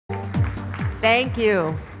Thank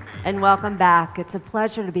you, and welcome back. It's a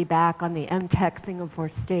pleasure to be back on the MTech Singapore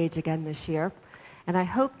stage again this year, and I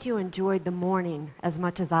hoped you enjoyed the morning as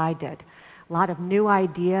much as I did. A lot of new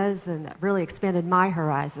ideas, and that really expanded my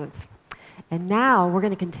horizons. And now we're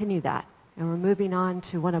going to continue that, and we're moving on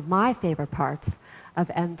to one of my favorite parts of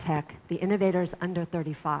MTech, the Innovators Under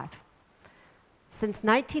 35. Since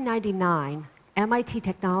 1999, MIT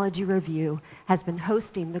Technology Review has been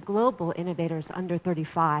hosting the Global Innovators Under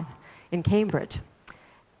 35 in Cambridge.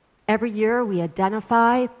 Every year, we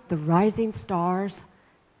identify the rising stars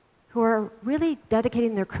who are really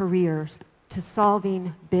dedicating their careers to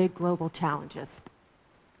solving big global challenges.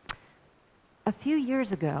 A few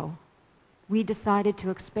years ago, we decided to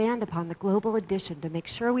expand upon the global edition to make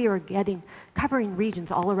sure we were covering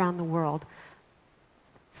regions all around the world.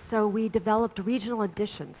 So we developed regional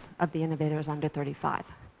editions of the Innovators Under 35.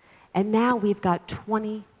 And now we've got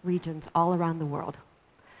 20 regions all around the world.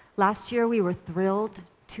 Last year, we were thrilled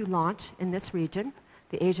to launch in this region,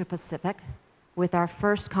 the Asia Pacific, with our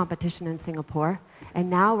first competition in Singapore. And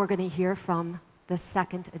now we're going to hear from the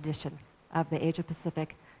second edition of the Asia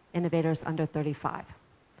Pacific Innovators Under 35.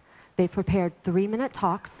 They've prepared 3-minute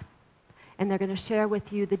talks, and they're going to share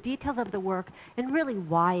with you the details of the work and really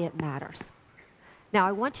why it matters. Now,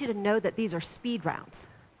 I want you to know that these are speed rounds.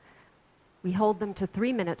 We hold them to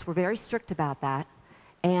 3 minutes. We're very strict about that.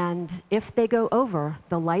 And if they go over,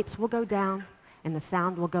 the lights will go down and the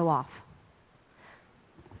sound will go off.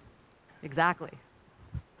 Exactly.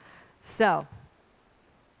 So,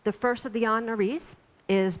 the first of the honorees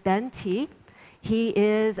is Ben T. He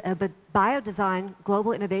is a Biodesign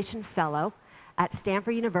Global Innovation Fellow at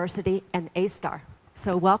Stanford University and A-star.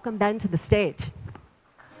 So welcome, Ben, to the stage.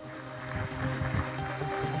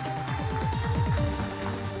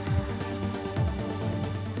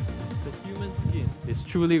 The human skin is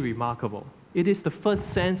truly remarkable. It is the first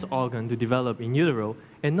sense organ to develop in utero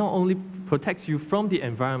and not only protects you from the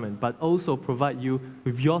environment, but also provides you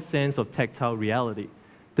with your sense of tactile reality.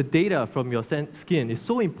 The data from your skin is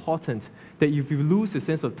so important that if you lose the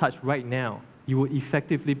sense of touch right now, you will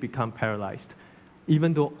effectively become paralyzed,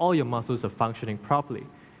 even though all your muscles are functioning properly.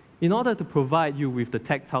 In order to provide you with the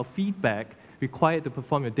tactile feedback required to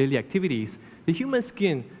perform your daily activities, the human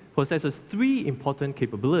skin possesses 3 important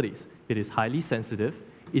capabilities. It is highly sensitive,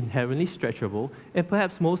 inherently stretchable, and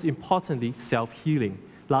perhaps most importantly, self-healing,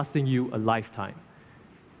 lasting you a lifetime.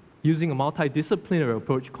 Using a multidisciplinary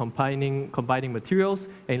approach combining materials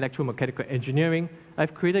and electromechanical engineering,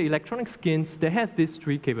 I've created electronic skins that have these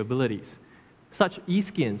 3 capabilities. Such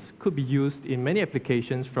e-skins could be used in many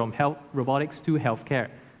applications from robotics to healthcare.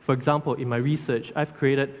 For example, in my research, I've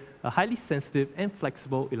created a highly sensitive and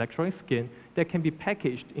flexible electronic skin that can be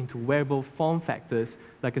packaged into wearable form factors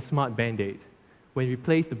like a smart Band-Aid. When we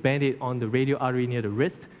place the Band-Aid on the radial artery near the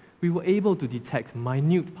wrist, we were able to detect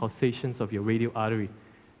minute pulsations of your radial artery.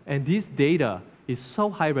 And this data is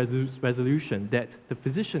so high resolution that the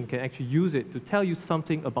physician can actually use it to tell you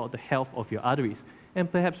something about the health of your arteries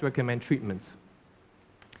and perhaps recommend treatments.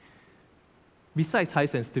 Besides high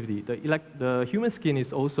sensitivity, the human skin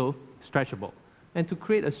is also stretchable. And to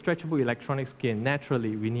create a stretchable electronic skin,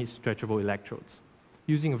 naturally, we need stretchable electrodes.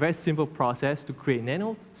 Using a very simple process to create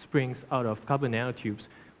nano springs out of carbon nanotubes,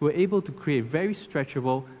 we're able to create very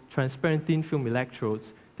stretchable, transparent thin film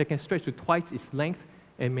electrodes that can stretch to twice its length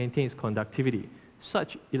and maintain its conductivity.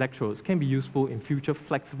 Such electrodes can be useful in future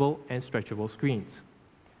flexible and stretchable screens.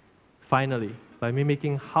 Finally, by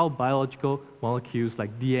mimicking how biological molecules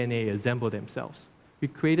like DNA assemble themselves, we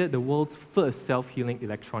created the world's first self-healing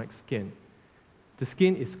electronic skin. The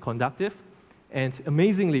skin is conductive, and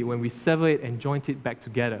amazingly, when we sever it and joint it back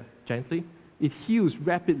together gently, it heals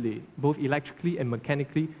rapidly, both electrically and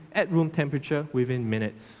mechanically, at room temperature within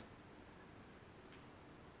minutes.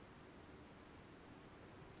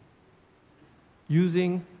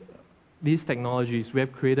 Using these technologies, we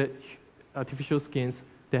have created artificial skins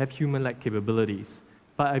that have human-like capabilities.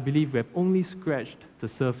 But I believe we have only scratched the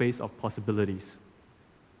surface of possibilities.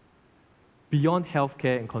 Beyond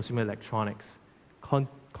healthcare and consumer electronics,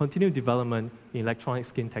 continued development in electronic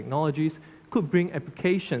skin technologies could bring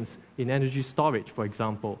applications in energy storage, for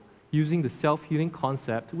example. Using the self-healing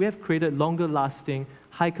concept, we have created longer-lasting,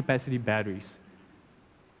 high-capacity batteries.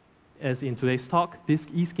 As in today's talk, these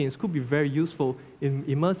e-skins could be very useful in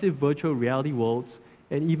immersive virtual reality worlds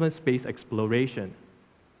and even space exploration.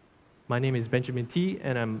 My name is Benjamin T,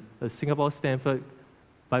 and I'm a Singapore-Stanford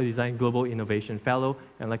Biodesign Global Innovation Fellow,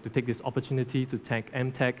 and I'd like to take this opportunity to thank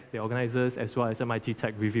MTech, the organizers, as well as MIT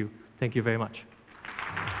Tech Review. Thank you very much.